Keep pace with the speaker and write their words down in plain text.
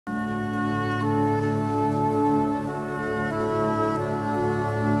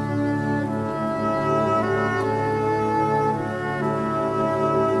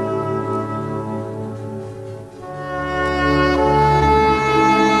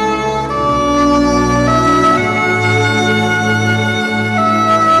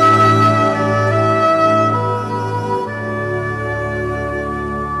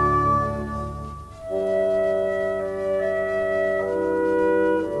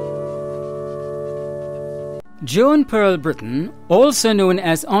Joan Pearl Britton, also known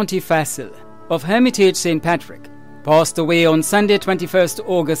as Auntie Facile, of Hermitage St. Patrick, passed away on Sunday 21st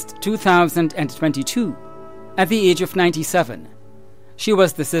August 2022 at the age of 97. She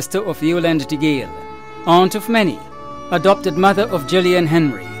was the sister of Yolande de Gale, aunt of many, adopted mother of Gillian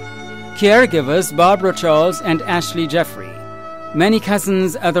Henry, caregivers Barbara Charles and Ashley Jeffrey, many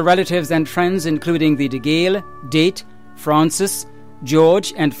cousins, other relatives and friends including the de Gale, Date, Francis,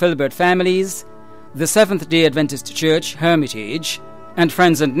 George and Filbert families, the Seventh-day Adventist Church, Hermitage, and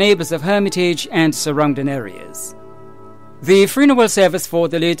friends and neighbours of Hermitage and surrounding areas. The funeral service for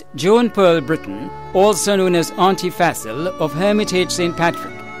the late Joan Pearl Britton, also known as Auntie Facile of Hermitage St.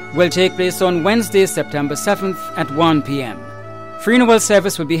 Patrick, will take place on Wednesday, September 7th at 1 p.m. Funeral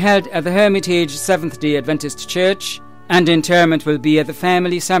service will be held at the Hermitage Seventh-day Adventist Church, and interment will be at the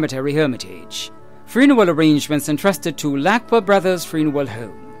Family Cemetery, Hermitage. Funeral arrangements entrusted to Lacqua Brothers Funeral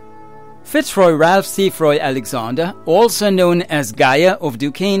Home. Fitzroy Ralph Seafroy Alexander, also known as Gaia of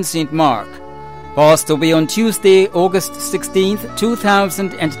Duquesne St. Mark, passed away on Tuesday, August 16,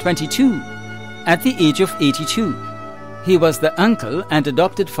 2022, at the age of 82. He was the uncle and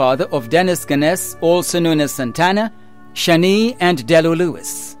adopted father of Dennis Ganes, also known as Santana, Shani and Dello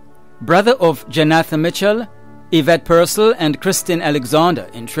Lewis, brother of Janatha Mitchell, Yvette Purcell and Kristen Alexander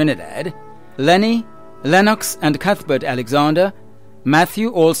in Trinidad, Lenny, Lennox and Cuthbert Alexander, Matthew,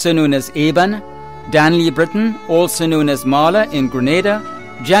 also known as Aban, Danley Britton, also known as Marla in Grenada,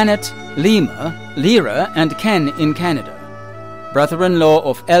 Janet, Lima, Lyra, and Ken in Canada, brother-in-law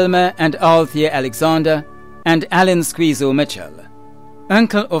of Elmer and Althea Alexander, and Alan Squeezo Mitchell,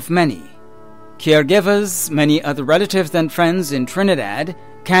 uncle of many, caregivers, many other relatives and friends in Trinidad,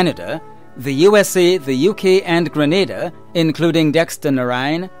 Canada, the USA, the UK, and Grenada, including Dexter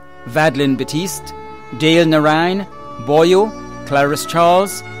Narayan, Vadlin Batiste, Dale Narayan, Boyo, Clarice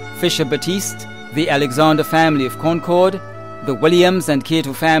Charles, Fisher Batiste, the Alexander family of Concord, the Williams and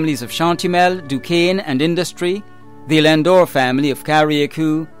Cato families of Chantimel, Duquesne and Industry, the Landor family of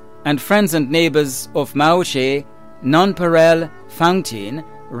Carriacou, and friends and neighbours of Mauche, Nonpareil, Fountain,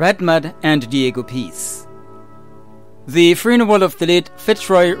 Redmud, and Diego Peace. The funeral of the late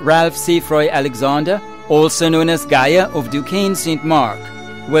Fitzroy Ralph Seafroy Alexander, also known as Gaia of Duquesne St. Mark,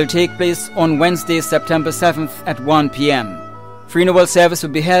 will take place on Wednesday, September 7th at 1 p.m. Funeral service will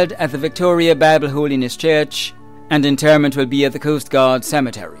be held at the Victoria Bible Holiness Church, and interment will be at the Coast Guard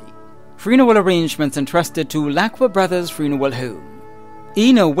Cemetery. Funeral arrangements entrusted to Lacqua Brothers Funeral Home.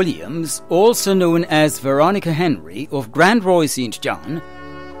 Ina Williams, also known as Veronica Henry of Grand Roy St. John,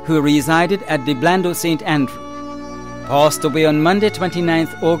 who resided at De Blando St. Andrew, passed away on Monday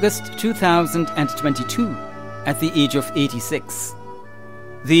 29th August 2022 at the age of 86.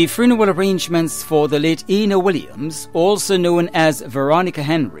 The funeral arrangements for the late Ina Williams, also known as Veronica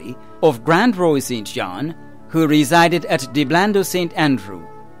Henry, of Grand Roy St. John, who resided at De Blando St. Andrew,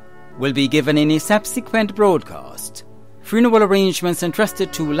 will be given in a subsequent broadcast. Funeral arrangements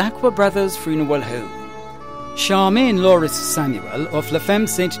entrusted to Lacqua Brothers Funeral Home. Charmaine Loris Samuel of La Femme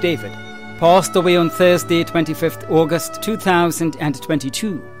St. David passed away on Thursday, 25th August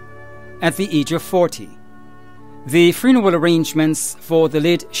 2022, at the age of 40. The funeral arrangements for the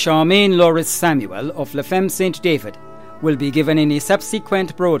late Charmaine Loris Samuel of La Femme St. David will be given in a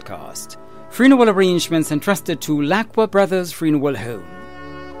subsequent broadcast. Funeral arrangements entrusted to Lacqua Brothers Funeral Home.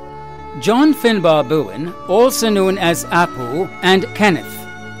 John Finbar Bowen, also known as Apo and Kenneth,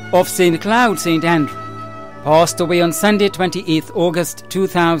 of St. Cloud St. Andrew, passed away on Sunday 28th August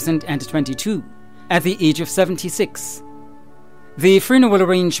 2022 at the age of 76. The funeral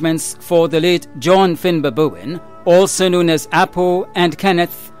arrangements for the late John Finbar Bowen, also known as Apo and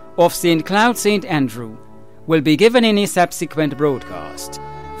Kenneth of St. Cloud St. Andrew, will be given in a subsequent broadcast.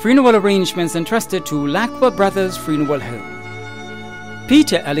 Funeral arrangements entrusted to Lacqua Brothers Funeral Home.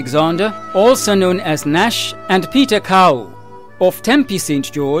 Peter Alexander, also known as Nash, and Peter Cow of Tempe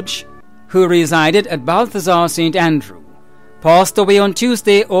St. George, who resided at Balthazar St. Andrew, passed away on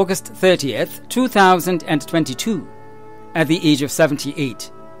Tuesday, August 30th, 2022, at the age of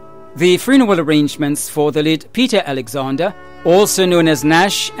 78. The funeral arrangements for the late Peter Alexander, also known as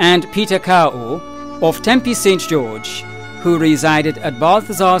Nash, and Peter Cow of Tempe St. George, who resided at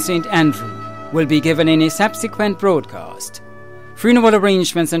Balthazar St. Andrew, will be given in a subsequent broadcast. Funeral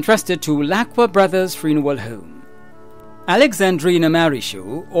arrangements entrusted to Lacqua Brothers Funeral Home. Alexandrina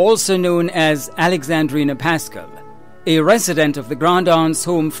Marichaux, also known as Alexandrina Pascal, a resident of the Grand Aunts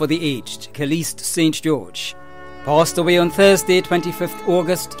Home for the Aged, Caliste St. George, passed away on Thursday, 25th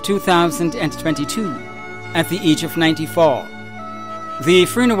August 2022, at the age of 94. The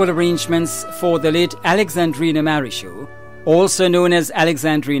funeral arrangements for the late Alexandrina Marichaux, also known as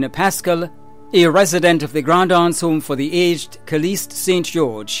Alexandrina Pascal, a resident of the Grand Aunts Home for the Aged, Caliste St.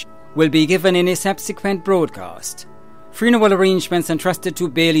 George, will be given in a subsequent broadcast. Funeral arrangements entrusted to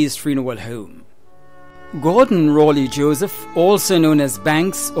Bailey's Funeral Home. Gordon Raleigh Joseph, also known as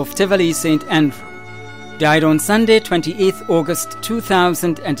Banks of Tivoli St. Andrew, died on Sunday 28 August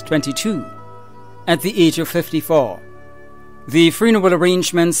 2022 at the age of 54. The funeral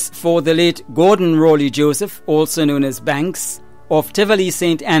arrangements for the late Gordon Raleigh Joseph, also known as Banks of Tivoli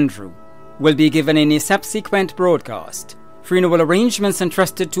St. Andrew, will be given in a subsequent broadcast. Funeral arrangements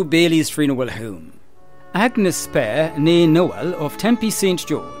entrusted to Bailey's Funeral Home. Agnes Spare, née Noel of Tempe St.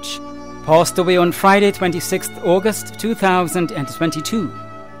 George, passed away on Friday 26 August 2022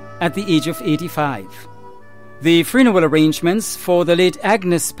 at the age of 85. The funeral arrangements for the late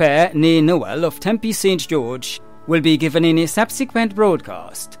Agnes Spare, née Noel of Tempe St. George, will be given in a subsequent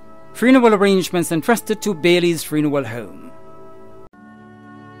broadcast. Funeral arrangements entrusted to Bailey's Funeral Home.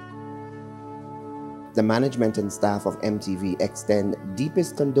 The management and staff of MTV extend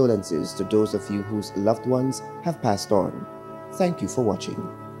deepest condolences to those of you whose loved ones have passed on. Thank you for watching.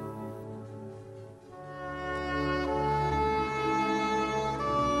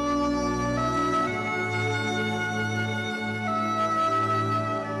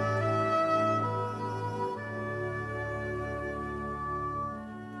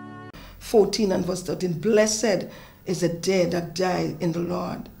 And verse 13, blessed is the day that died in the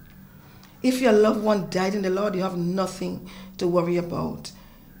Lord. If your loved one died in the Lord, you have nothing to worry about.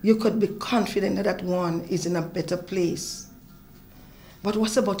 You could be confident that that one is in a better place. But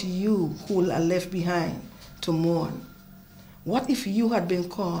what about you who are left behind to mourn? What if you had been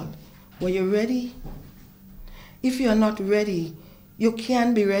called? Were you ready? If you are not ready, you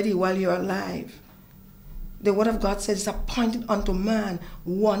can be ready while you're alive. The word of God says it's appointed unto man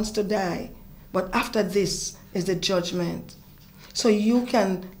once to die, but after this is the judgment. So you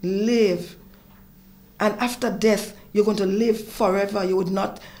can live, and after death, you're going to live forever. You would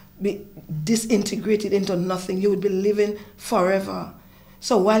not be disintegrated into nothing. You would be living forever.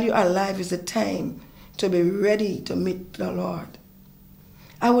 So while you're alive is the time to be ready to meet the Lord.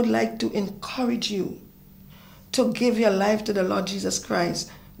 I would like to encourage you to give your life to the Lord Jesus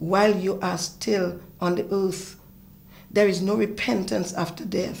Christ while you are still on the earth. There is no repentance after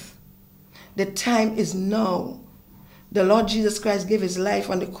death. The time is now. The Lord Jesus Christ gave his life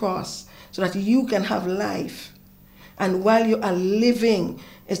on the cross so that you can have life. And while you are living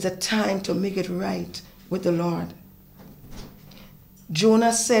is the time to make it right with the Lord.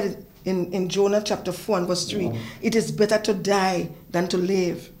 Jonah said in Jonah chapter 4 and verse 3, it is better to die than to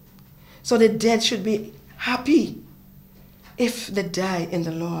live. So the dead should be happy if they die in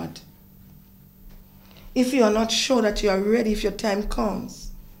the Lord. If you are not sure that you are ready, if your time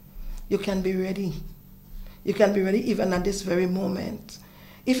comes, you can be ready. You can be ready even at this very moment.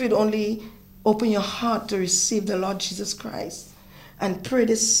 If you'd only open your heart to receive the Lord Jesus Christ and pray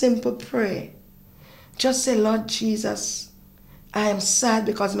this simple prayer. Just say, Lord Jesus, I am sad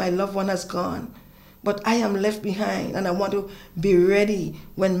because my loved one has gone, but I am left behind and I want to be ready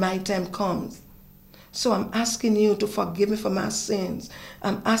when my time comes. So I'm asking you to forgive me for my sins.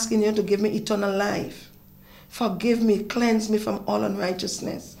 I'm asking you to give me eternal life. Forgive me, cleanse me from all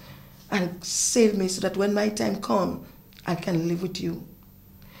unrighteousness, and save me so that when my time comes, I can live with you.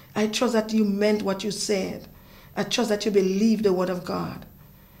 I trust that you meant what you said. I trust that you believe the word of God.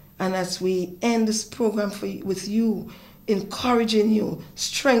 And as we end this program with you, encouraging you,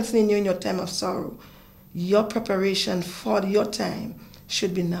 strengthening you in your time of sorrow, your preparation for your time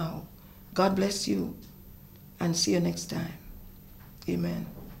should be now. God bless you, and see you next time. Amen.